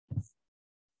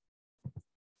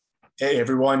Hey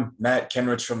everyone, Matt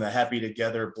Kenrich from the Happy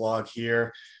Together blog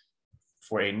here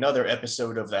for another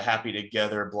episode of the Happy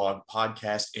Together blog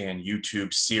podcast and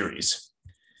YouTube series.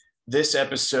 This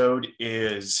episode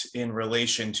is in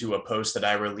relation to a post that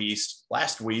I released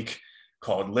last week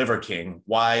called Liver King,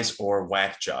 Wise or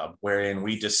Wack-Job, wherein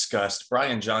we discussed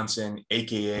Brian Johnson,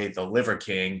 aka the Liver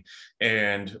King,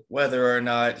 and whether or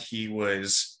not he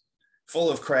was full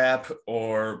of crap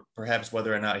or perhaps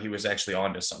whether or not he was actually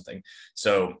onto something.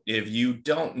 So if you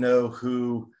don't know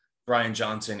who Brian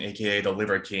Johnson, aka the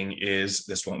Liver King, is,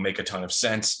 this won't make a ton of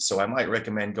sense. So I might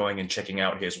recommend going and checking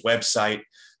out his website,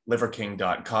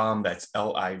 liverking.com. That's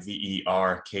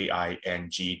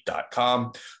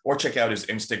liverking.com, or check out his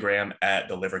Instagram at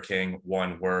the Liver King,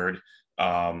 one word.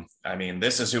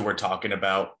 This is who we're talking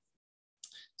about.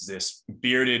 This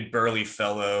bearded, burly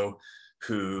fellow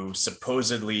who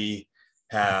supposedly,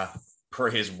 per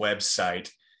his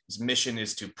website, his mission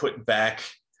is to put back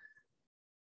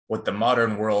what the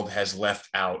modern world has left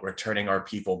out, returning our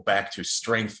people back to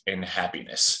strength and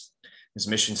happiness. His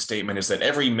mission statement is that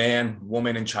every man,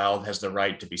 woman, and child has the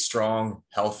right to be strong,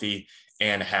 healthy,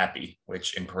 and happy,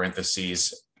 which in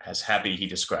parentheses, as happy he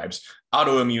describes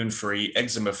autoimmune-free,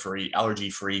 eczema-free,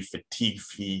 allergy-free,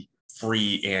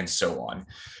 fatigue-free, and so on.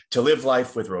 To live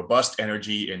life with robust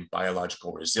energy and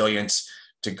biological resilience,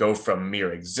 to go from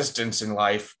mere existence in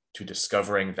life to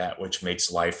discovering that which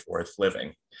makes life worth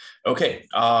living. Okay,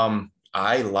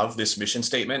 I love this mission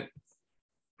statement.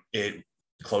 It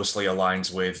closely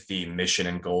aligns with the mission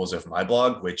and goals of my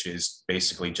blog, which is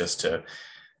basically just to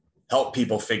help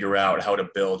people figure out how to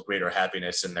build greater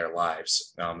happiness in their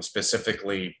lives.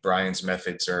 Specifically, Brian's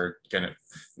methods are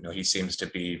he seems to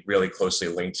be really closely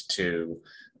linked to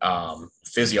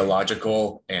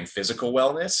physiological and physical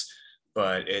wellness.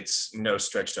 But it's no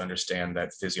stretch to understand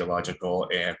that physiological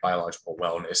and biological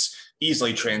wellness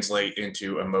easily translate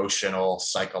into emotional,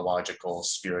 psychological,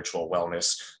 spiritual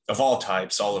wellness of all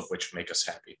types, all of which make us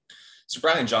happy. So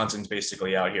Brian Johnson's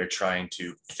basically out here trying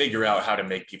to figure out how to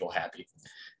make people happy.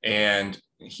 And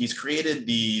he's created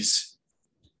these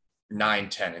 9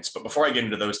 tenets. But before I get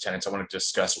into those tenets, I want to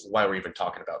discuss why we're even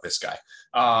talking about this guy.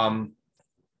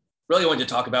 Really wanted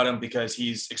to talk about him because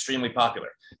he's extremely popular.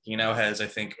 He now has, I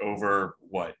think, over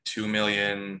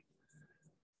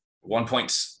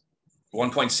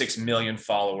 1.6 million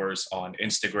followers on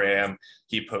Instagram.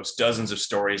 He posts dozens of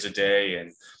stories a day,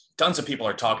 and tons of people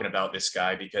are talking about this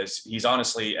guy because he's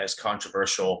honestly as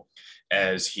controversial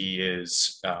as he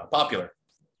is popular.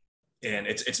 And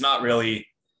it's not really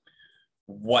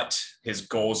what his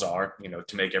goals are,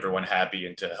 to make everyone happy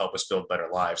and to help us build better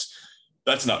lives.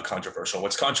 That's not controversial.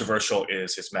 What's controversial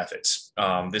is his methods.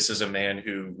 This is a man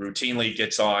who routinely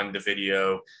gets on the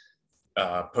video,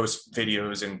 posts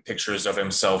videos and pictures of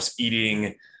himself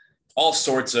eating all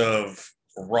sorts of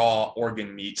raw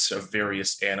organ meats of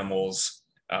various animals.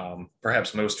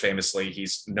 Perhaps most famously,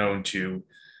 he's known to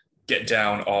get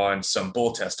down on some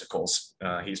bull testicles.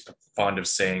 He's fond of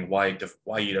saying, why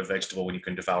eat a vegetable when you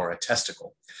can devour a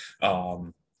testicle?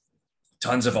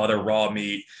 Tons of other raw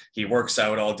meat. He works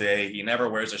out all day. He never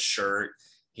wears a shirt.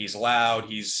 He's loud.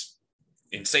 He's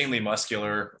insanely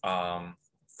muscular.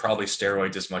 Probably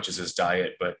steroids as much as his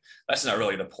diet, but that's not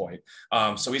really the point.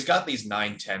 So he's got these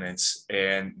 9 tenets,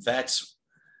 and that's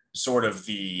sort of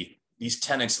these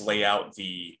tenets lay out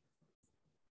the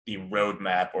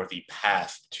roadmap or the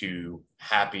path to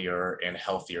happier and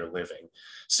healthier living.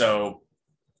 So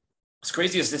as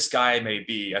crazy as this guy may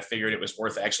be, I figured it was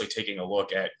worth actually taking a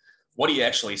look at what he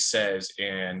actually says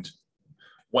and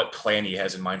what plan he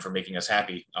has in mind for making us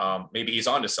happy. Maybe he's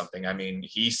onto something. I mean,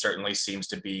 he certainly seems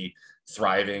to be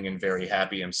thriving and very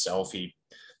happy himself.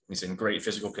 He's in great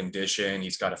physical condition.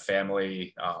 He's got a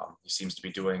family. He seems to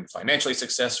be doing financially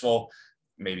successful,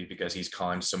 maybe because he's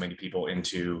conned so many people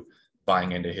into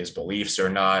buying into his beliefs or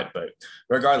not. But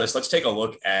regardless, let's take a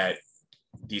look at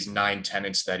these 9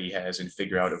 tenets that he has and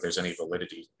figure out if there's any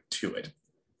validity to it.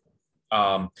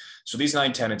 So these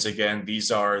 9 tenets, again,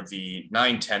 these are the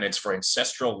 9 tenets for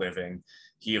ancestral living.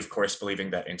 He, of course,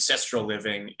 believing that ancestral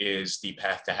living is the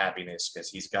path to happiness, because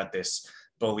he's got this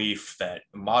belief that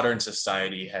modern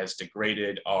society has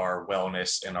degraded our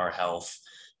wellness and our health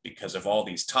because of all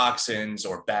these toxins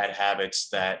or bad habits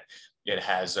that it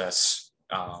has us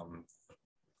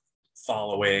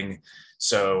following.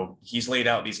 So he's laid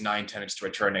out these 9 tenets to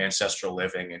return to ancestral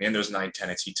living. And in those 9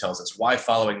 tenets, he tells us why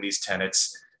following these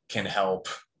tenets can help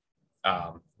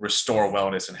restore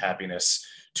wellness and happiness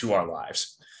to our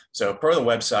lives. So per the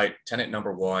website, tenet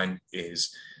number 1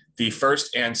 is the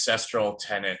first ancestral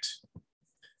tenet,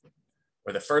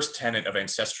 or the first tenet of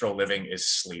ancestral living is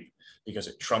sleep, because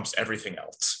it trumps everything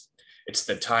else. It's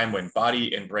the time when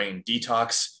body and brain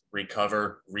detox,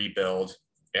 recover, rebuild,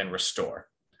 and restore.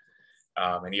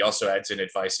 And he also adds in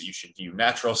advice that you should view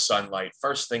natural sunlight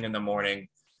first thing in the morning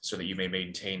so that you may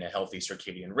maintain a healthy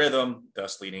circadian rhythm,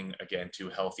 thus leading again to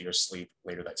healthier sleep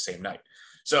later that same night.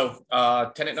 So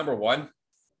tenet number one,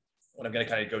 what I'm going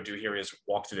to kind of go do here is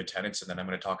walk through the tenets, and then I'm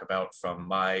going to talk about from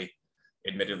my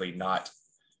admittedly not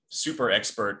super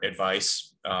expert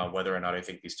advice, whether or not I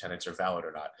think these tenets are valid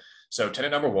or not. So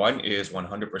tenet number one is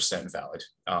 100% valid.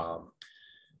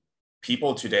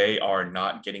 People today are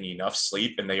not getting enough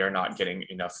sleep, and they are not getting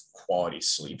enough quality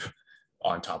sleep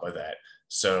on top of that.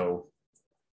 So,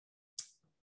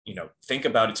 think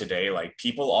about it today. Like,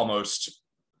 people almost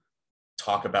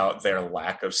talk about their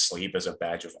lack of sleep as a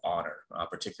badge of honor,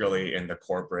 particularly in the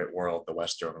corporate world, the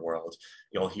Western world.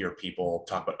 You'll hear people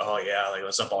talk about, oh yeah, like I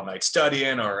was up all night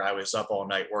studying, or I was up all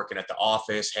night working at the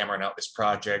office, hammering out this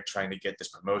project, trying to get this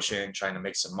promotion, trying to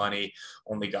make some money,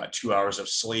 only got 2 hours of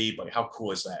sleep. Like, how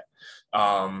cool is that?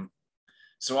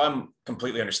 So I'm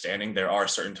completely understanding there are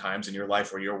certain times in your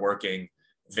life where you're working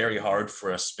very hard for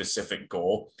a specific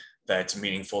goal that's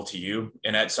meaningful to you.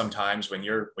 And at some times when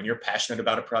you're passionate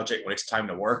about a project, when it's time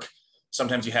to work,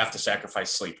 sometimes you have to sacrifice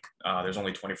sleep. There's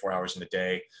only 24 hours in the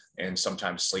day, and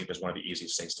sometimes sleep is one of the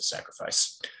easiest things to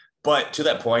sacrifice. But to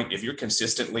that point, if you're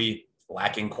consistently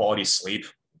lacking quality sleep,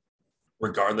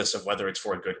 regardless of whether it's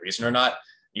for a good reason or not,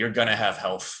 you're going to have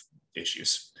health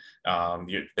issues.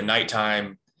 The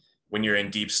nighttime, when you're in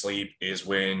deep sleep, is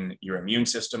when your immune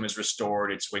system is restored.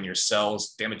 It's when your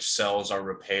damaged cells are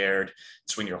repaired.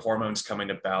 It's when your hormones come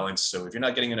into balance. So if you're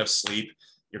not getting enough sleep,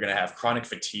 you're going to have chronic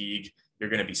fatigue. You're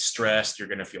going to be stressed. You're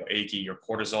going to feel achy. Your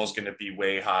cortisol is going to be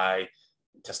way high.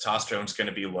 Testosterone is going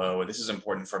to be low. This is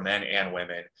important for men and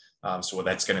women. So what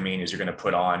that's going to mean is you're going to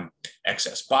put on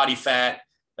excess body fat.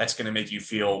 That's going to make you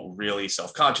feel really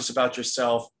self-conscious about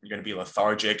yourself. You're going to be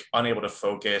lethargic, unable to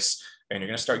focus, and you're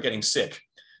going to start getting sick.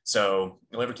 So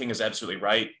Liver King is absolutely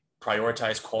right.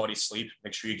 Prioritize quality sleep.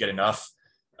 Make sure you get enough.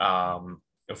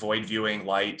 Avoid viewing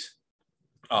light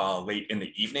late in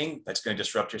the evening. That's going to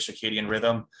disrupt your circadian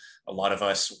rhythm. A lot of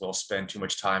us will spend too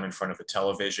much time in front of the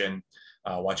television,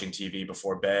 watching TV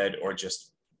before bed, or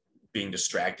just being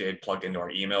distracted, plugged into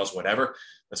our emails, whatever.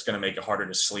 That's going to make it harder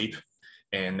to sleep.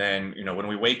 And then, when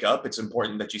we wake up, it's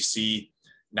important that you see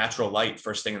natural light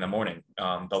first thing in the morning.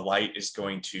 The light is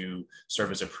going to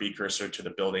serve as a precursor to the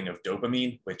building of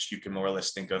dopamine, which you can more or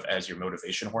less think of as your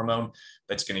motivation hormone.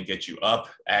 That's going to get you up,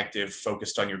 active,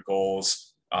 focused on your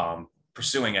goals,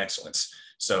 pursuing excellence.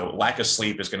 So lack of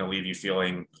sleep is going to leave you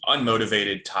feeling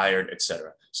unmotivated, tired,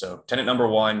 etc. So tenet number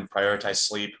one, prioritize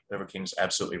sleep. Liver King's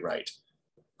absolutely right.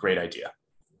 Great idea.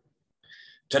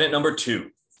 Tenet number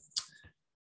two,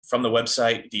 from the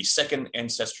website, the second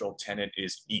ancestral tenet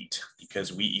is eat,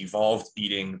 because we evolved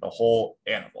eating the whole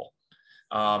animal.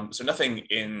 So nothing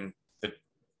in the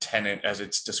tenet as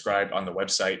it's described on the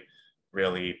website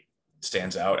really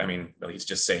stands out. I mean, really, he's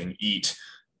just saying eat.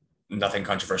 Nothing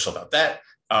controversial about that.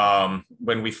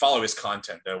 When we follow his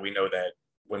content, though, we know that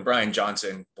when Brian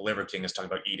Johnson, the Liver King, is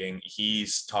talking about eating,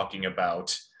 he's talking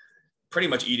about pretty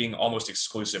much eating almost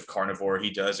exclusive carnivore. He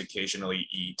does occasionally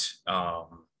eat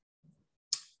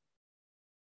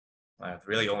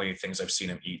really only things I've seen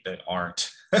him eat that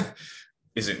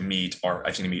isn't meat are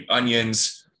I've seen him eat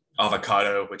onions,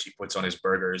 avocado, which he puts on his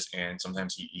burgers, and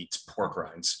sometimes he eats pork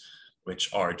rinds,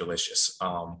 which are delicious.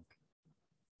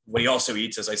 What he also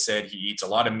eats, as I said, he eats a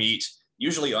lot of meat,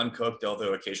 usually uncooked,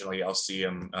 although occasionally I'll see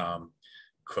him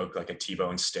cook like a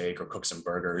T-bone steak or cook some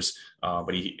burgers.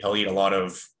 But he'll eat a lot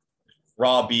of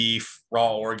raw beef,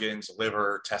 raw organs,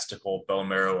 liver, testicle, bone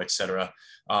marrow, etc.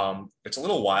 It's a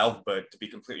little wild, but to be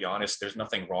completely honest, there's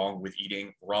nothing wrong with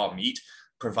eating raw meat,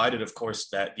 provided, of course,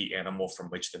 that the animal from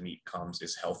which the meat comes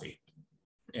is healthy.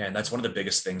 And that's one of the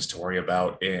biggest things to worry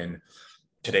about in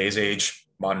today's age,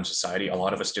 modern society. A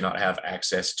lot of us do not have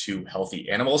access to healthy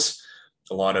animals.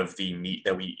 A lot of the meat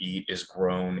that we eat is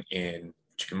grown in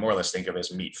what you can more or less think of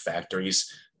as meat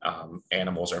factories.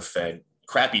 Animals are fed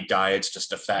crappy diets just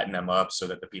to fatten them up so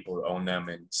that the people who own them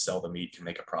and sell the meat can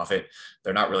make a profit.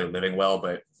 They're not really living well.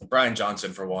 But Brian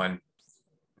Johnson, for one,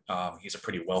 he's a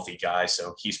pretty wealthy guy,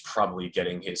 so he's probably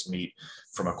getting his meat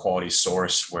from a quality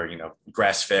source where,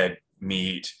 grass-fed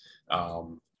meat,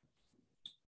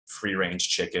 free-range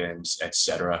chickens,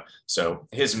 etc. So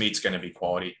his meat's going to be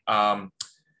quality.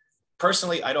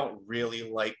 Personally, I don't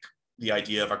really like the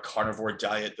idea of a carnivore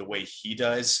diet the way he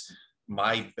does.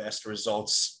 My best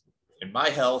results in my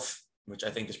health, which I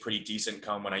think is pretty decent,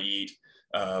 come when I eat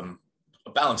a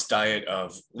balanced diet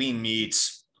of lean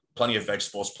meats, plenty of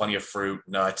vegetables, plenty of fruit,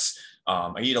 nuts.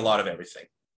 I eat a lot of everything.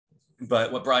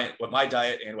 But what my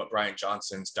diet and what Brian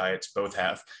Johnson's diets both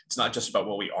have, it's not just about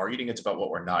what we are eating, it's about what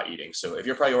we're not eating. So if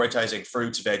you're prioritizing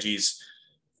fruits, veggies,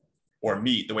 or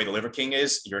meat the way the Liver King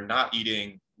is, you're not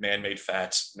eating man-made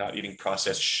fats, not eating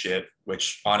processed shit,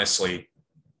 which honestly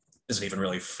isn't even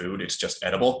really food. It's just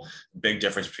edible. Big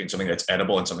difference between something that's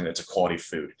edible and something that's a quality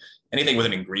food. Anything with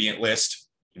an ingredient list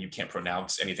and you can't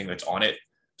pronounce anything that's on it,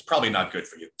 it's probably not good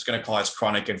for you. It's going to cause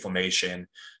chronic inflammation,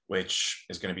 which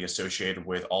is going to be associated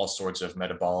with all sorts of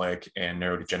metabolic and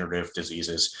neurodegenerative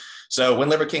diseases. So when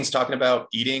Liver King's talking about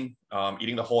eating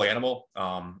the whole animal,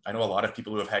 I know a lot of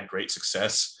people who have had great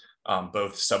success,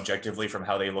 both subjectively from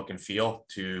how they look and feel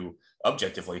to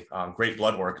objectively, great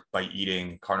blood work by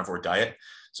eating carnivore diet.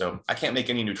 So I can't make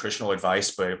any nutritional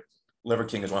advice, but Liver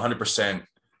King is 100%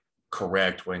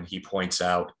 correct when he points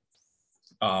out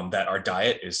that our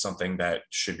diet is something that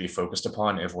should be focused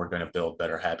upon if we're going to build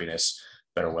better happiness,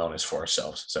 better wellness for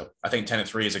ourselves. So I think tenet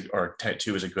 2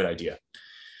 is a good idea.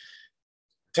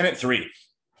 Tenet 3,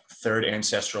 third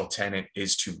ancestral tenet,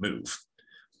 is to move.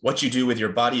 What you do with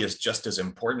your body is just as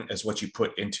important as what you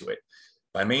put into it.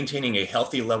 By maintaining a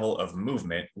healthy level of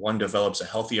movement, one develops a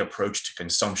healthy approach to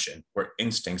consumption, where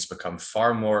instincts become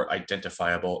far more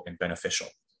identifiable and beneficial.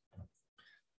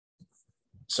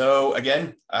 So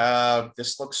again,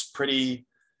 this looks pretty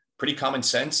common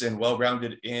sense and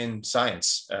well-grounded in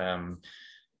science.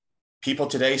 People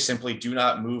today simply do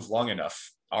not move long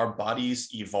enough. Our bodies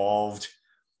evolved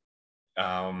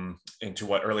into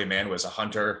what early man was, a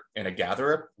hunter and a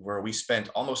gatherer, where we spent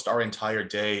almost our entire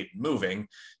day moving.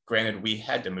 Granted, we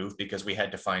had to move because we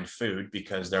had to find food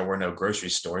because there were no grocery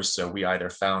stores. So we either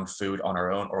found food on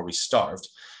our own or we starved.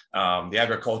 The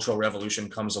agricultural revolution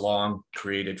comes along,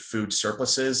 created food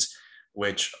surpluses,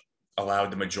 which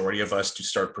allowed the majority of us to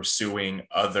start pursuing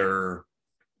other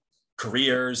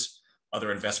careers,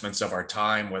 other investments of our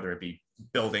time, whether it be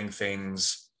building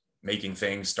things, making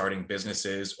things, starting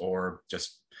businesses, or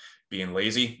just being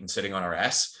lazy and sitting on our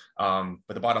ass.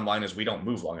 But the bottom line is we don't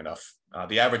move long enough.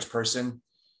 The average person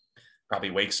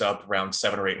probably wakes up around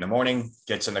 7 or 8 in the morning,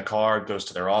 gets in the car, goes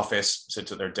to their office, sits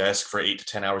at their desk for 8 to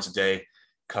 10 hours a day,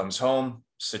 comes home,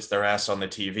 sits their ass on the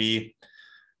TV,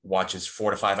 watches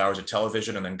 4 to 5 hours of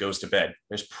television, and then goes to bed.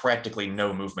 There's practically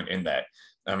no movement in that.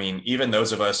 I mean, even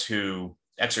those of us who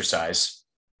exercise,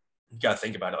 you got to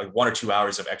think about it, like 1 or 2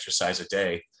 hours of exercise a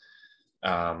day,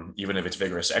 even if it's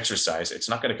vigorous exercise, it's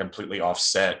not going to completely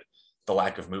offset the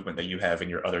lack of movement that you have in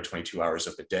your other 22 hours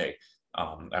of the day.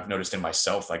 I've noticed in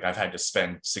myself, like I've had to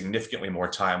spend significantly more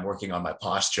time working on my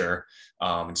posture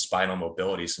and spinal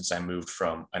mobility since I moved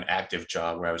from an active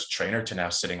job where I was a trainer to now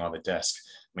sitting on the desk.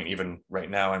 I mean, even right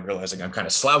now, I'm realizing I'm kind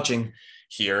of slouching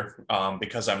here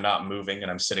because I'm not moving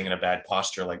and I'm sitting in a bad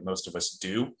posture like most of us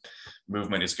do.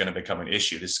 Movement is going to become an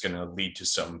issue. This is going to lead to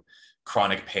some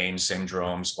chronic pain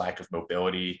syndromes, lack of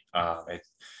mobility.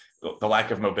 The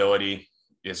lack of mobility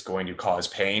is going to cause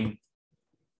pain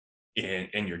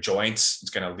in your joints. It's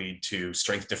going to lead to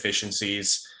strength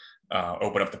deficiencies,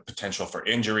 open up the potential for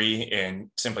injury, and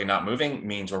simply not moving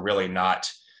means we're really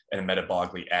not in a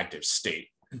metabolically active state.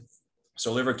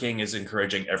 So Liver King is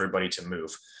encouraging everybody to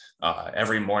move.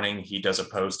 Every morning he does a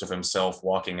post of himself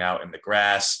walking out in the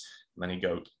grass, and then he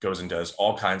goes and does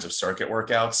all kinds of circuit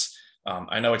workouts.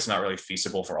 I know it's not really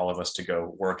feasible for all of us to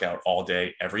go work out all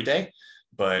day, every day,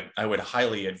 but I would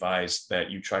highly advise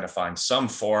that you try to find some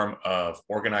form of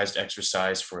organized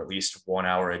exercise for at least 1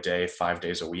 hour a day, 5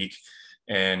 days a week.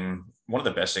 And one of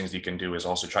the best things you can do is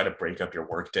also try to break up your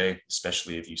workday,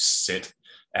 especially if you sit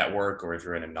at work or if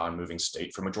you're in a non-moving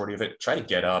state for majority of it. Try to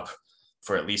get up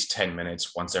for at least 10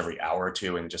 minutes once every hour or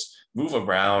two and just move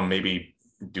around, maybe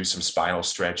do some spinal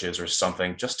stretches or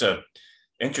something just to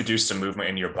introduce some movement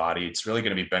in your body. It's really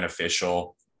going to be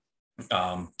beneficial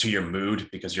to your mood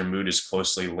because your mood is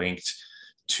closely linked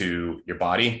to your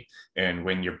body. And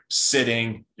when you're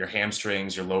sitting, your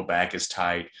hamstrings, your low back is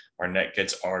tight, our neck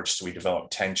gets arched, so we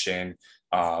develop tension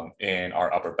in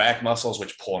our upper back muscles,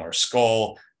 which pull on our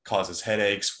skull, causes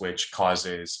headaches, which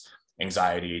causes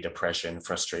anxiety, depression,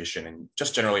 frustration, and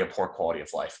just generally a poor quality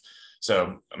of life.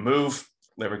 So move.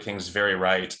 Liver King's very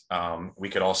right. We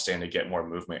could all stand to get more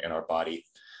movement in our body.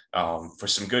 For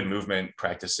some good movement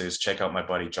practices, check out my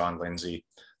buddy John Lindsay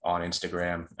on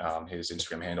Instagram. His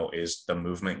Instagram handle is The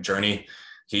Movement Journey.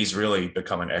 He's really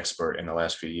become an expert in the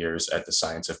last few years at the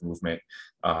science of movement.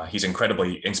 He's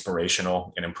incredibly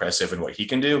inspirational and impressive in what he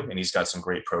can do, and he's got some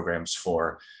great programs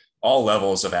for all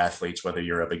levels of athletes, whether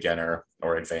you're a beginner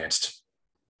or advanced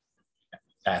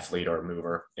athlete or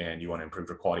mover and you want to improve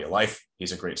your quality of life.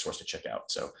 He's a great source to check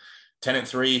out. So tenet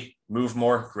 3, move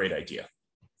more, great idea.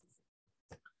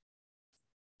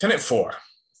 Tenet 4,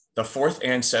 The fourth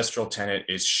ancestral tenet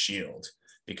is shield,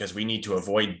 because we need to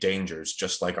avoid dangers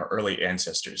just like our early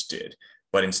ancestors did.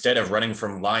 But instead of running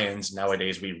from lions,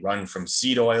 nowadays we run from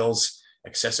seed oils,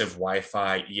 excessive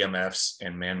Wi-Fi, EMFs,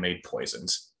 and man-made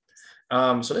poisons.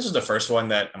 So this is the first one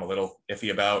that I'm a little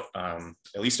iffy about.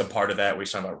 At least a part of that, we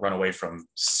talking about run away from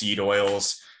seed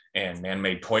oils and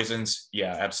man-made poisons.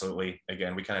 Yeah, absolutely.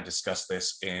 Again, we kind of discussed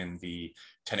this in the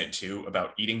tenet 2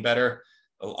 about eating better.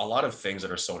 A lot of things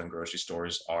that are sold in grocery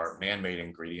stores are man-made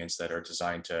ingredients that are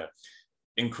designed to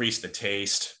increase the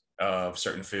taste of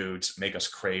certain foods, make us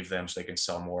crave them so they can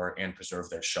sell more, and preserve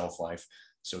their shelf life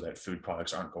so that food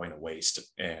products aren't going to waste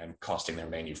and costing their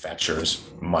manufacturers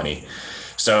money.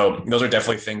 So those are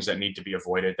definitely things that need to be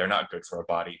avoided. They're not good for our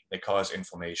body. They cause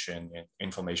inflammation, and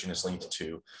inflammation is linked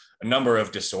to a number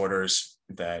of disorders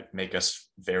that make us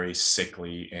very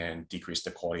sickly and decrease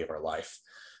the quality of our life.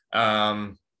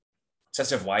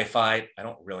 Excessive Wi-Fi, I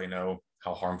don't really know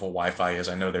how harmful Wi-Fi is.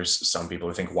 I know there's some people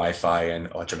who think Wi-Fi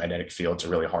and electromagnetic fields are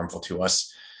really harmful to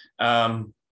us. I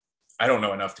don't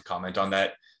know enough to comment on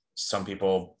that. Some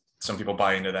people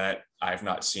buy into that. I've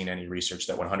not seen any research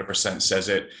that 100% says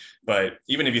it. But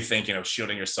even if you think,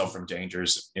 shielding yourself from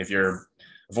dangers, if you're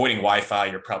avoiding Wi-Fi,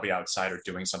 you're probably outside or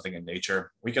doing something in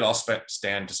nature. We could all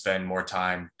stand to spend more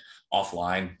time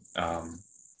offline.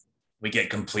 We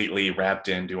get completely wrapped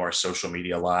into our social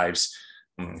media lives,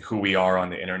 who we are on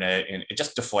the internet, and it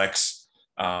just deflects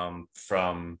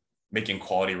from making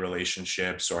quality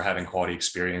relationships or having quality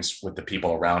experience with the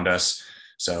people around us.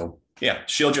 So yeah,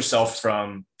 shield yourself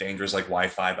from dangers like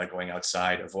Wi-Fi by going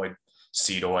outside, avoid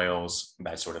seed oils,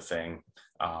 that sort of thing.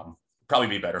 Probably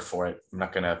be better for it. I'm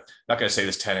not gonna say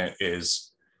this tenet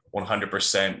is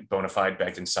 100% bona fide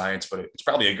backed in science, but it's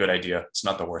probably a good idea. It's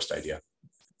not the worst idea.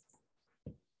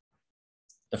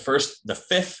 The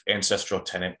fifth ancestral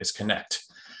tenet is connect.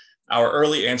 Our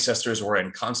early ancestors were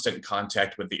in constant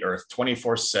contact with the earth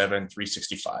 24/7,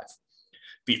 365.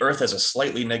 The earth has a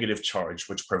slightly negative charge,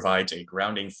 which provides a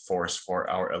grounding force for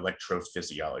our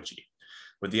electrophysiology.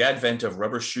 With the advent of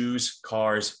rubber shoes,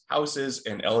 cars, houses,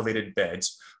 and elevated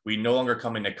beds, we no longer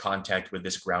come into contact with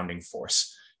this grounding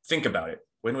force. Think about it.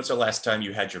 When was the last time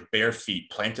you had your bare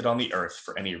feet planted on the earth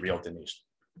for any real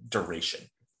duration?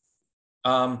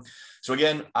 So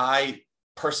again, I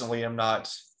personally am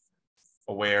not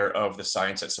aware of the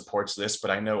science that supports this,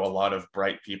 but I know a lot of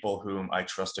bright people whom I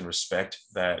trust and respect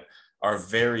that are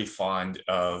very fond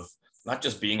of not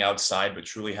just being outside, but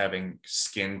truly having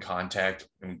skin contact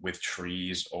with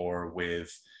trees or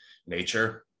with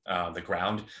nature, the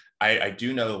ground. I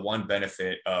do know one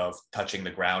benefit of touching the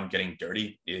ground, getting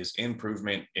dirty, is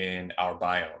improvement in our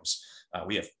biomes.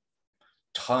 We have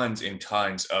tons and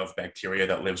tons of bacteria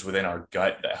that lives within our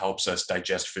gut that helps us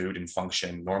digest food and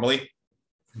function normally.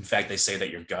 In fact, they say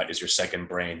that your gut is your second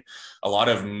brain. A lot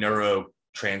of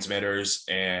neurotransmitters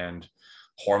and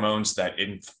hormones that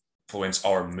influence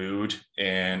our mood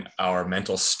and our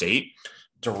mental state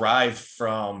derive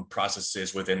from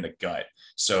processes within the gut.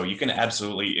 So you can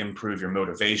absolutely improve your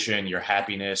motivation, your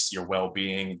happiness, your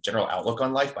well-being, general outlook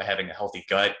on life by having a healthy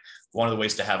gut. One of the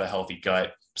ways to have a healthy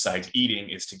gut, besides eating,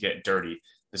 is to get dirty.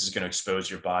 This is going to expose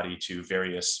your body to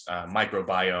various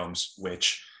microbiomes,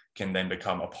 which can then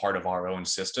become a part of our own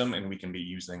system, and we can be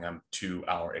using them to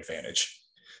our advantage.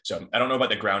 So I don't know about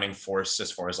the grounding force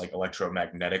as far as like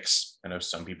electromagnetics. I know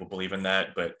some people believe in that,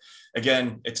 but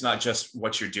again, it's not just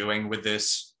what you're doing with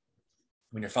this.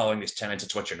 When you're following these tenets,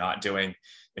 it's what you're not doing.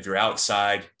 If you're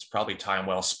outside, it's probably time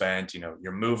well spent.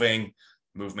 You're moving,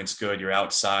 movement's good. You're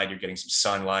outside, you're getting some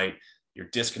sunlight, you're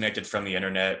disconnected from the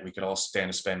internet. We could all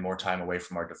stand to spend more time away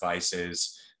from our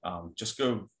devices. Just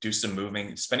go do some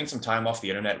moving. Spending some time off the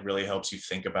internet really helps you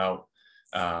think about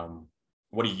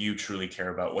what do you truly care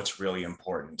about? What's really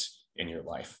important in your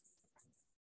life?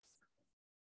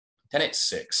 Tenet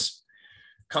 6,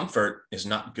 comfort is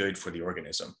not good for the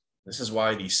organism. This is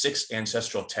why the sixth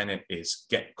ancestral tenet is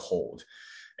get cold.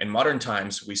 In modern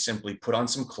times, we simply put on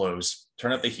some clothes,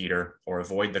 turn up the heater, or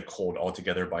avoid the cold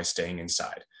altogether by staying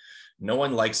inside. No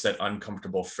one likes that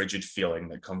uncomfortable, frigid feeling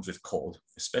that comes with cold,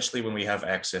 especially when we have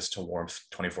access to warmth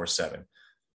 24/7.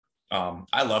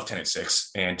 I love Tenet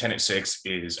 6, and Tenet 6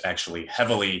 is actually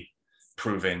heavily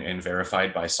proven and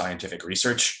verified by scientific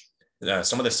research.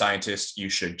 Some of the scientists you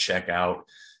should check out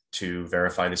to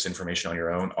verify this information on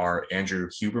your own are Andrew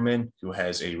Huberman, who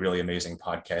has a really amazing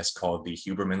podcast called the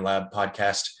Huberman Lab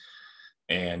podcast.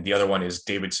 And the other one is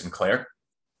David Sinclair.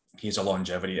 He's a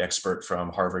longevity expert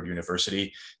from Harvard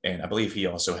University. And I believe he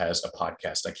also has a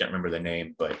podcast. I can't remember the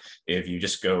name, but if you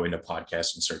just go into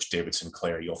podcasts and search David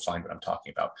Sinclair, you'll find what I'm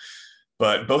talking about.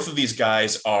 But both of these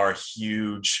guys are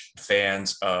huge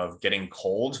fans of getting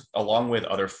cold, along with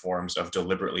other forms of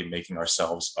deliberately making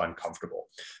ourselves uncomfortable.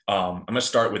 I'm going to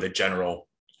start with a general.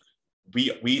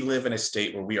 We live in a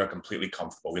state where we are completely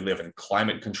comfortable. We live in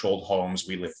climate controlled homes.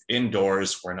 We live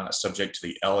indoors. We're not subject to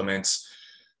the elements.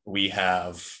 We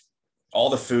have all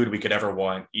the food we could ever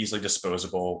want, easily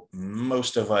disposable.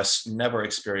 Most of us never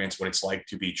experience what it's like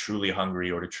to be truly hungry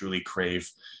or to truly crave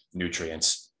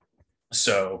nutrients.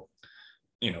 So,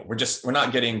 we're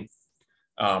not getting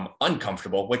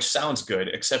uncomfortable, which sounds good,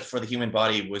 except for the human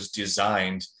body was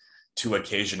designed to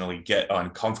occasionally get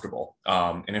uncomfortable.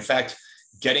 And in fact,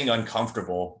 getting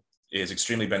uncomfortable is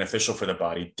extremely beneficial for the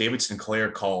body. David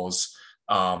Sinclair calls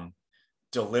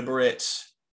deliberate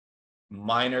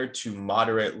minor to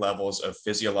moderate levels of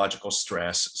physiological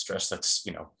stress that's,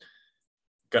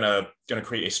 gonna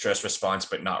create a stress response,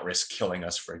 but not risk killing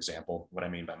us, for example. What I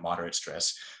mean by moderate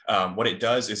stress. What it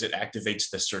does is it activates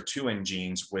the sirtuin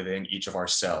genes within each of our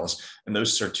cells. And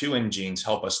those sirtuin genes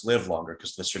help us live longer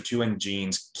because the sirtuin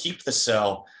genes keep the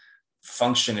cell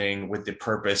functioning with the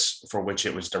purpose for which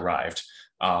it was derived.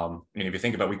 And if you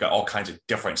think about it, we've got all kinds of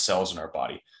different cells in our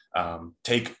body.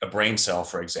 Take a brain cell,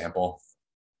 for example.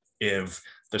 If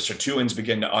the sirtuins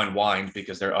begin to unwind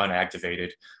because they're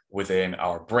unactivated within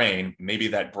our brain, maybe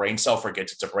that brain cell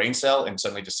forgets it's a brain cell and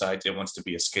suddenly decides it wants to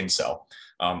be a skin cell.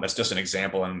 That's just an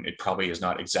example, and it probably is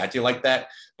not exactly like that,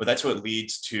 but that's what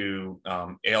leads to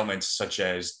ailments such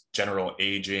as general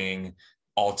aging,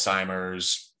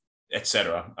 Alzheimer's,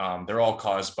 etc. They're all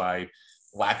caused by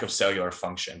lack of cellular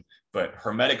function. But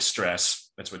hermetic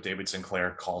stress, that's what David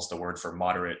Sinclair calls the word for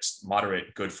moderate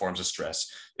good forms of stress,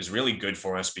 is really good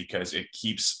for us because it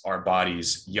keeps our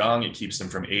bodies young, it keeps them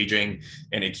from aging,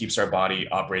 and it keeps our body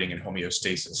operating in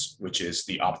homeostasis, which is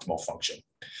the optimal function.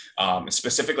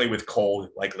 Specifically with cold,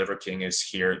 like Liver King is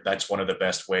here, that's one of the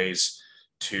best ways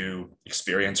to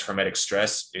experience hermetic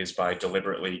stress is by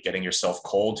deliberately getting yourself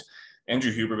cold.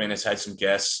 Andrew Huberman has had some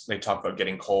guests. They talk about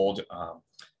getting cold.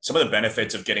 Some of the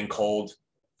benefits of getting cold.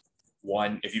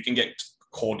 One, if you can get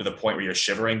cold to the point where you're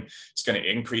shivering, it's going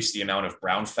to increase the amount of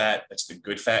brown fat, that's the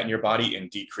good fat in your body,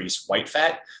 and decrease white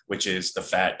fat, which is the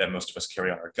fat that most of us carry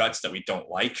on our guts that we don't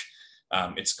like.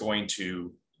 It's going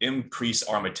to increase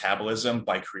our metabolism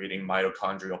by creating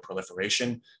mitochondrial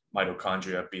proliferation,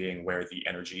 mitochondria being where the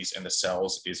energies in the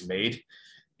cells is made.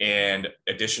 And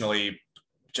additionally,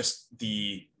 just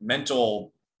the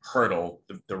mental hurdle,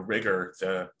 the rigor,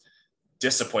 the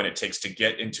discipline it takes to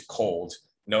get into cold,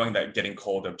 knowing that getting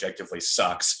cold objectively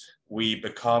sucks, we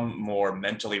become more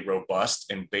mentally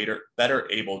robust and better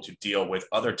able to deal with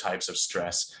other types of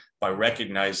stress by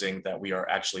recognizing that we are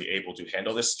actually able to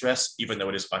handle this stress, even though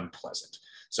it is unpleasant.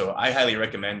 So I highly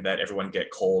recommend that everyone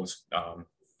get cold,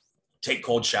 take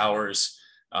cold showers.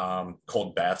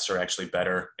 Cold baths are actually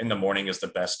better. In the morning is the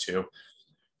best too.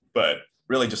 But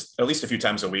really just at least a few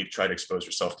times a week, try to expose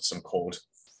yourself to some cold.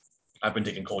 I've been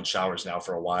taking cold showers now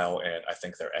for a while, and I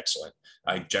think they're excellent.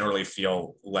 I generally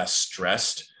feel less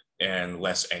stressed and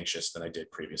less anxious than I did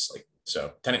previously.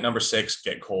 So tenet number 6,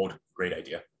 get cold, great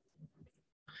idea.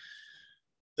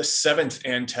 The 7th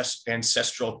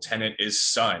ancestral tenet is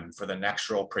sun for the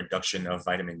natural production of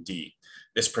vitamin D.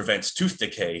 This prevents tooth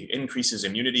decay, increases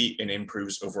immunity, and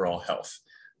improves overall health.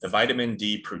 The vitamin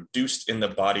D produced in the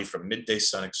body from midday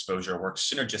sun exposure works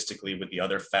synergistically with the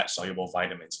other fat-soluble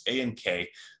vitamins A and K,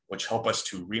 which help us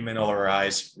to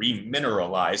remineralize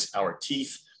our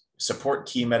teeth, support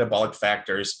key metabolic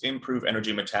factors, improve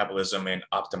energy metabolism, and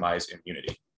optimize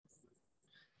immunity.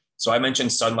 So I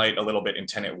mentioned sunlight a little bit in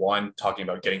tenet 1, talking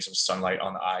about getting some sunlight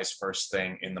on the eyes first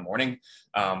thing in the morning.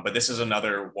 But this is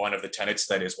another one of the tenets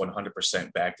that is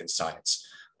 100% backed in science.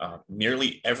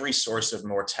 Nearly every source of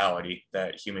mortality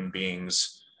that human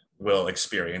beings will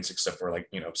experience, except for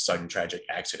sudden tragic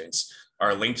accidents,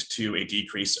 are linked to a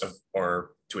decrease of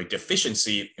or to a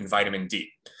deficiency in vitamin D.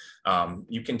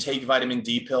 You can take vitamin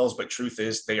D pills, but truth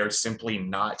is they are simply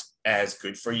not as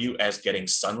good for you as getting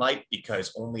sunlight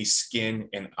because only skin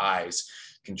and eyes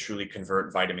can truly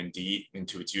convert vitamin D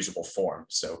into its usable form.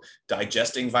 So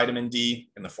digesting vitamin D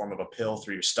in the form of a pill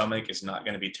through your stomach is not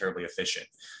going to be terribly efficient.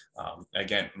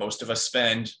 Again, most of us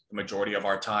spend the majority of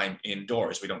our time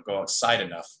indoors. We don't go outside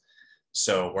enough.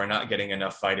 So we're not getting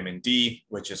enough vitamin D,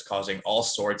 which is causing all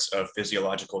sorts of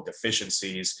physiological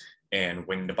deficiencies. And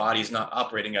when the body's not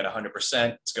operating at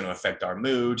 100%, it's going to affect our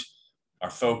mood, our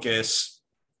focus,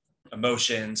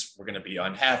 emotions. We're going to be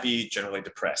unhappy, generally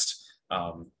depressed.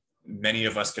 Many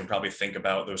of us can probably think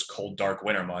about those cold, dark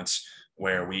winter months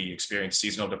where we experience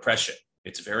seasonal depression.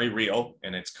 It's very real,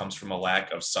 and it comes from a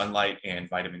lack of sunlight and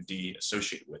vitamin D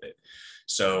associated with it.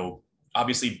 So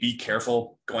Obviously, be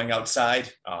careful going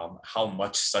outside. How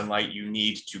much sunlight you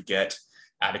need to get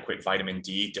adequate vitamin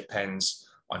D depends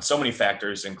on so many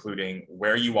factors, including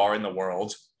where you are in the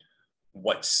world,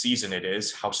 what season it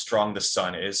is, how strong the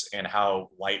sun is, and how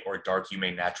light or dark you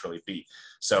may naturally be.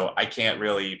 So I can't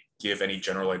really give any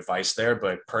general advice there,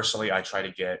 but personally, I try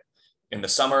to get in the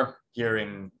summer here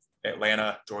in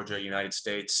Atlanta, Georgia, United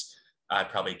States. I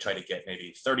probably try to get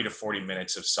maybe 30 to 40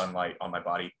 minutes of sunlight on my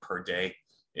body per day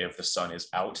if the sun is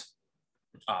out.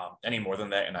 Any more than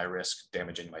that, and I risk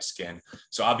damaging my skin.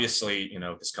 So obviously,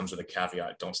 this comes with a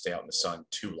caveat: don't stay out in the sun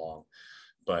too long.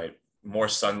 But more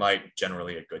sunlight,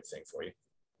 generally a good thing for you.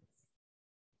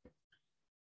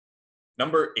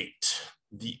 Number 8,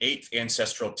 the 8th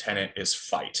ancestral tenet is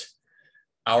fight.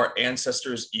 Our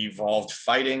ancestors evolved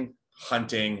fighting,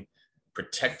 hunting,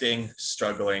 protecting,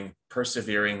 struggling,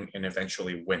 persevering, and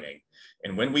eventually winning.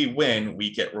 And when we win,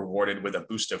 we get rewarded with a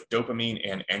boost of dopamine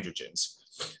and androgens.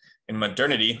 In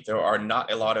modernity, there are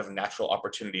not a lot of natural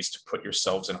opportunities to put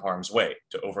yourselves in harm's way,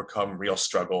 to overcome real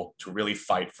struggle, to really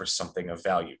fight for something of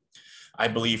value. I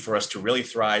believe for us to really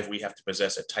thrive, we have to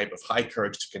possess a type of high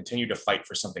courage to continue to fight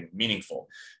for something meaningful,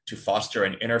 to foster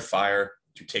an inner fire,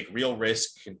 to take real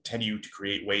risks, continue to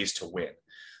create ways to win.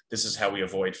 This is how we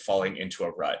avoid falling into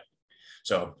a rut.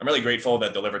 So I'm really grateful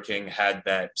that the Liver King had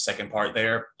that second part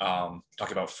there,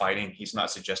 talking about fighting. He's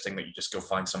not suggesting that you just go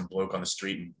find some bloke on the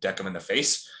street and deck him in the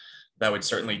face. That would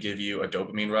certainly give you a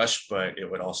dopamine rush, but it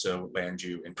would also land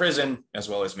you in prison, as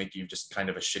well as make you just kind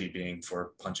of a shitty being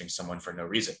for punching someone for no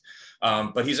reason.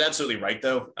 But he's absolutely right,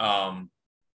 though.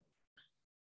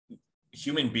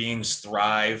 Human beings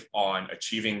thrive on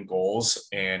achieving goals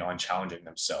and on challenging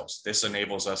themselves. This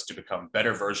enables us to become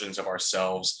better versions of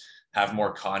ourselves, have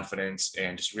more confidence,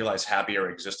 and just realize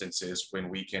happier existences when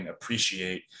we can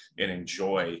appreciate and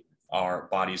enjoy our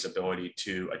body's ability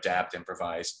to adapt,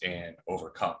 improvise, and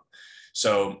overcome.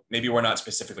 So maybe we're not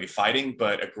specifically fighting,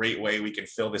 but a great way we can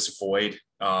fill this void,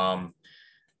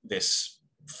 this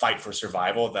fight for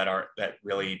survival that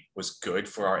really was good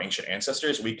for our ancient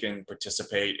ancestors. We can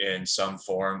participate in some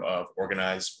form of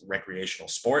organized recreational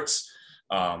sports.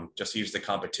 Just use the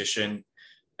competition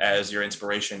as your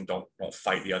inspiration. Don't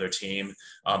fight the other team.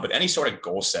 But any sort of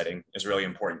goal setting is really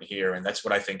important here. And that's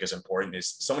what I think is important,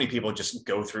 is so many people just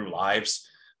go through lives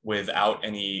without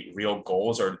any real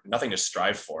goals or nothing to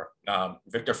strive for.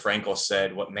 Viktor Frankl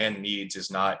said, what man needs is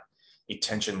not a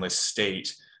tensionless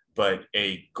state, but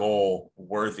a goal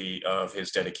worthy of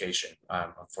his dedication.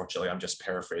 Unfortunately, I'm just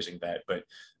paraphrasing that,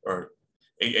 or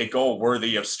a goal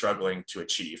worthy of struggling to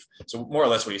achieve. So more or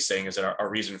less what he's saying is that our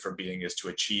reason for being is to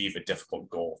achieve a difficult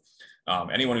goal.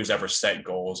 Anyone who's ever set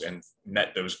goals and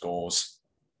met those goals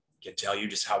can tell you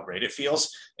just how great it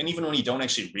feels. And even when you don't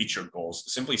actually reach your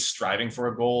goals, simply striving for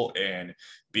a goal and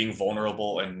being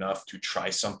vulnerable enough to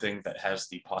try something that has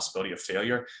the possibility of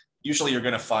failure, usually you're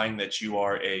going to find that you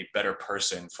are a better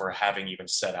person for having even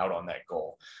set out on that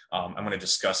goal. I'm going to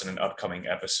discuss in an upcoming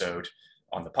episode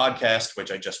on the podcast,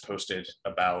 which I just posted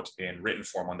about in written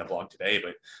form on the blog today.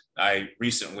 But I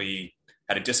recently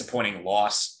had a disappointing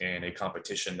loss in a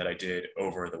competition that I did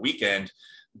over the weekend.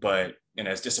 And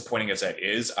as disappointing as that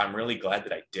is, I'm really glad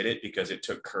that I did it, because it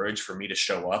took courage for me to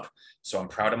show up. So I'm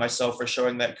proud of myself for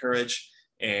showing that courage.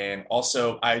 And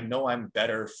also, I know I'm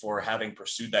better for having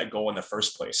pursued that goal in the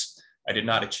first place. I did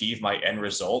not achieve my end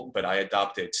result, but I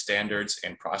adopted standards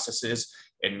and processes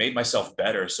and made myself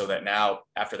better, so that now,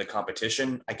 after the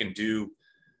competition, I can do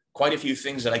quite a few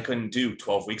things that I couldn't do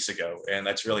 12 weeks ago. And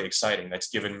that's really exciting. That's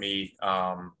given me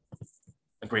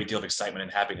a great deal of excitement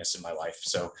and happiness in my life.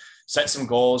 So set some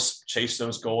goals, chase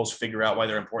those goals, figure out why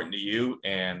they're important to you,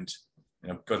 and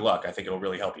good luck. I think it'll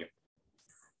really help you.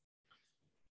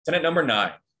 Tenet number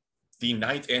 9. The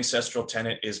 9th ancestral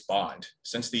tenet is bond.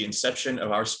 Since the inception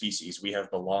of our species, we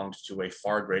have belonged to a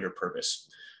far greater purpose.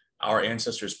 Our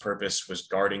ancestors' purpose was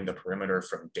guarding the perimeter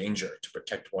from danger to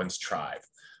protect one's tribe,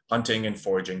 hunting and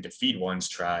foraging to feed one's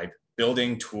tribe,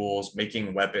 building tools,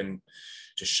 making weapon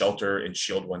to shelter and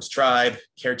shield one's tribe,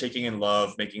 caretaking and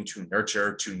love, making to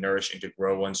nurture, to nourish, and to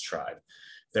grow one's tribe.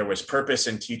 There was purpose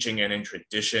in teaching and in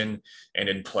tradition and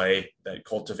in play that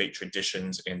cultivate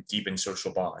traditions and deepen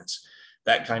social bonds.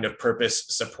 That kind of purpose,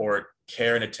 support,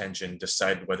 care, and attention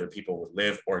decided whether people would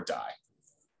live or die.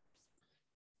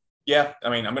 Yeah, I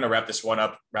mean, I'm going to wrap this one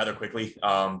up rather quickly,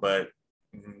 but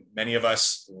many of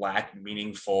us lack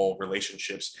meaningful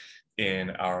relationships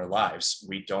in our lives.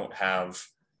 We don't have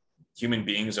human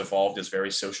beings evolved as very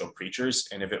social creatures.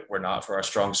 And if it were not for our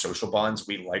strong social bonds,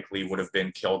 we likely would have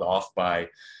been killed off by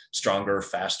stronger,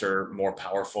 faster, more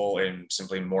powerful, and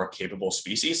simply more capable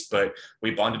species. But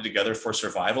we bonded together for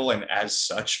survival. And as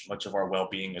such, much of our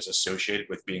well-being is associated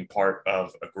with being part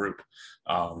of a group,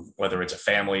 whether it's a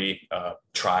family,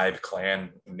 tribe,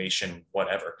 clan, nation,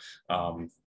 whatever.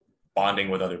 Bonding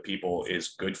with other people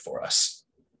is good for us.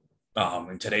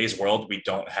 In today's world, we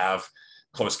don't have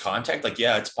close contact. Like,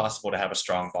 yeah, it's possible to have a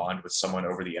strong bond with someone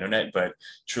over the internet, but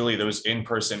truly those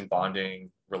in-person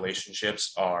bonding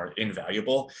relationships are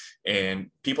invaluable. And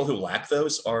people who lack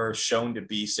those are shown to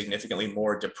be significantly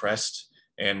more depressed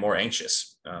and more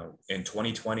anxious. In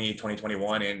 2020,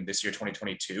 2021, and this year,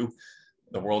 2022,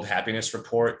 the World Happiness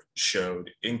Report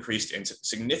showed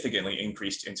significantly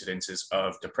increased incidences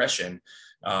of depression.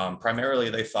 Primarily,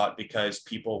 they thought because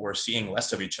people were seeing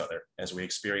less of each other as we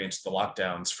experienced the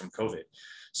lockdowns from COVID.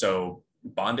 So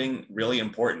bonding, really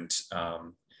important.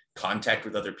 Contact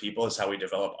with other people is how we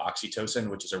develop oxytocin,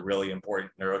 which is a really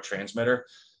important neurotransmitter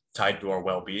tied to our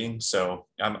well-being. So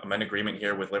I'm in agreement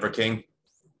here with Liver King.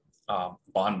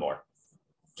 Bond more.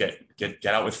 Get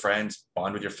out with friends,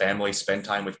 bond with your family, spend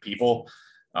time with people,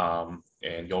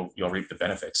 and you'll reap the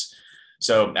benefits.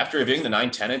 So after reviewing the 9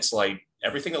 tenets, like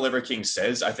everything that Liver King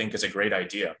says, I think is a great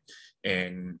idea.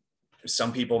 And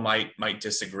some people might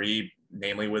disagree,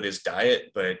 namely with his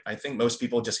diet, but I think most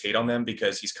people just hate on them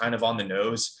because he's kind of on the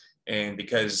nose, and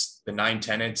because the 9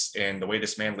 tenets and the way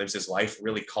this man lives his life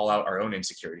really call out our own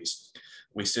insecurities.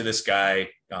 We see this guy,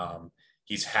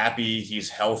 he's happy, he's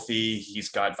healthy, he's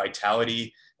got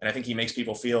vitality. And I think he makes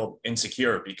people feel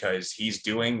insecure because he's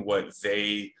doing what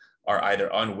they are either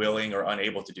unwilling or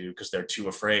unable to do because they're too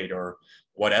afraid or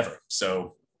whatever.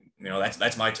 So,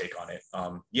 that's my take on it.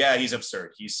 Yeah, he's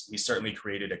absurd. He's certainly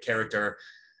created a character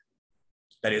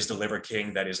that is the Liver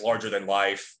King, that is larger than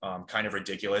life, kind of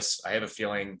ridiculous. I have a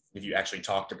feeling if you actually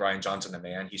talk to Brian Johnson, the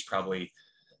man, he's probably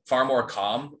far more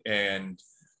calm and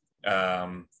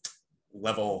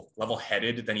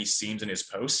level-headed than he seems in his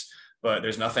posts. But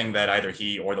there's nothing that either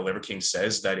he or the Liver King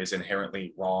says that is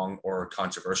inherently wrong or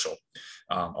controversial.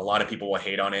 A lot of people will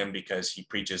hate on him because he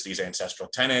preaches these ancestral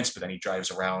tenets, but then he drives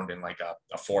around in like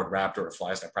a Ford Raptor or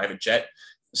flies in a private jet.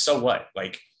 So what?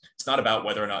 Like, it's not about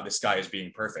whether or not this guy is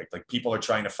being perfect. Like, people are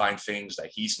trying to find things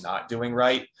that he's not doing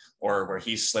right or where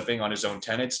he's slipping on his own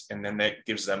tenets, and then that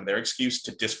gives them their excuse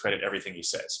to discredit everything he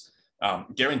says.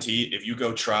 Guarantee if you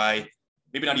go try,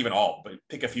 maybe not even all, but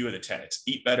pick a few of the tenets,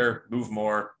 eat better, move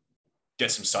more, get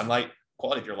some sunlight,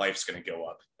 quality of your life is going to go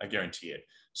up. I guarantee it.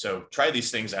 So try these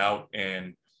things out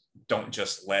and don't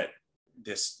just let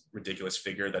this ridiculous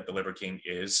figure that the Liver King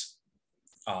is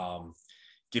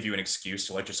give you an excuse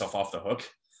to let yourself off the hook.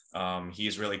 He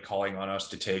is really calling on us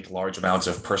to take large amounts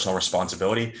of personal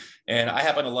responsibility. And I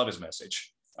happen to love his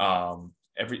message.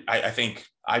 I think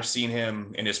I've seen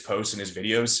him in his posts and his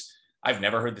videos. I've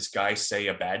never heard this guy say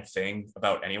a bad thing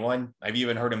about anyone. I've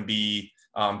even heard him be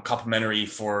complimentary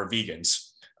for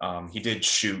vegans. He did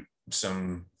shoot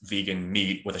some vegan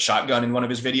meat with a shotgun in one of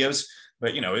his videos,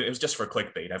 but it was just for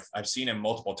clickbait. I've seen him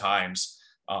multiple times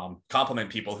compliment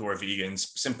people who are vegans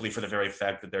simply for the very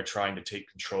fact that they're trying to take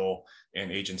control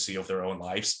and agency of their own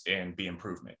lives and be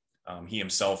improvement. He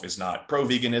himself is not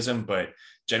pro-veganism, but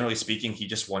generally speaking, he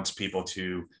just wants people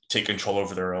to take control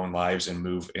over their own lives and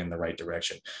move in the right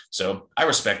direction. So I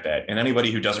respect that. And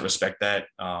anybody who doesn't respect that,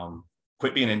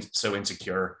 quit being so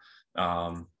insecure.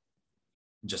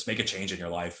 Just make a change in your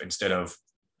life instead of,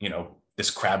 this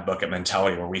crab bucket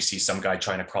mentality where we see some guy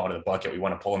trying to crawl out of the bucket. We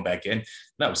want to pull him back in.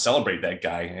 No, celebrate that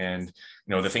guy. And,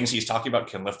 the things he's talking about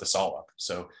can lift us all up.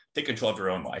 So take control of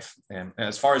your own life. And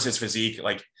as far as his physique,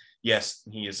 like, yes,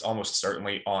 he is almost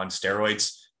certainly on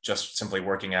steroids. Just simply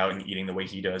working out and eating the way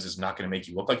he does is not going to make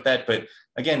you look like that. But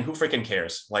again, who freaking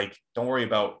cares? Like, don't worry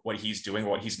about what he's doing or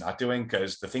what he's not doing,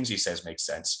 because the things he says make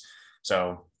sense.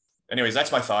 So anyways,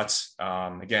 that's my thoughts.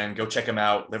 Again, go check him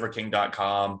out,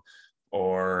 liverking.com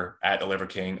or at the Liver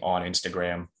King on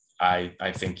Instagram.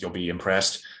 I think you'll be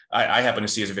impressed. I happen to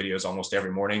see his videos almost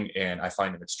every morning, and I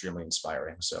find them extremely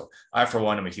inspiring. So I, for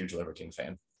one, am a huge Liver King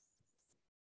fan.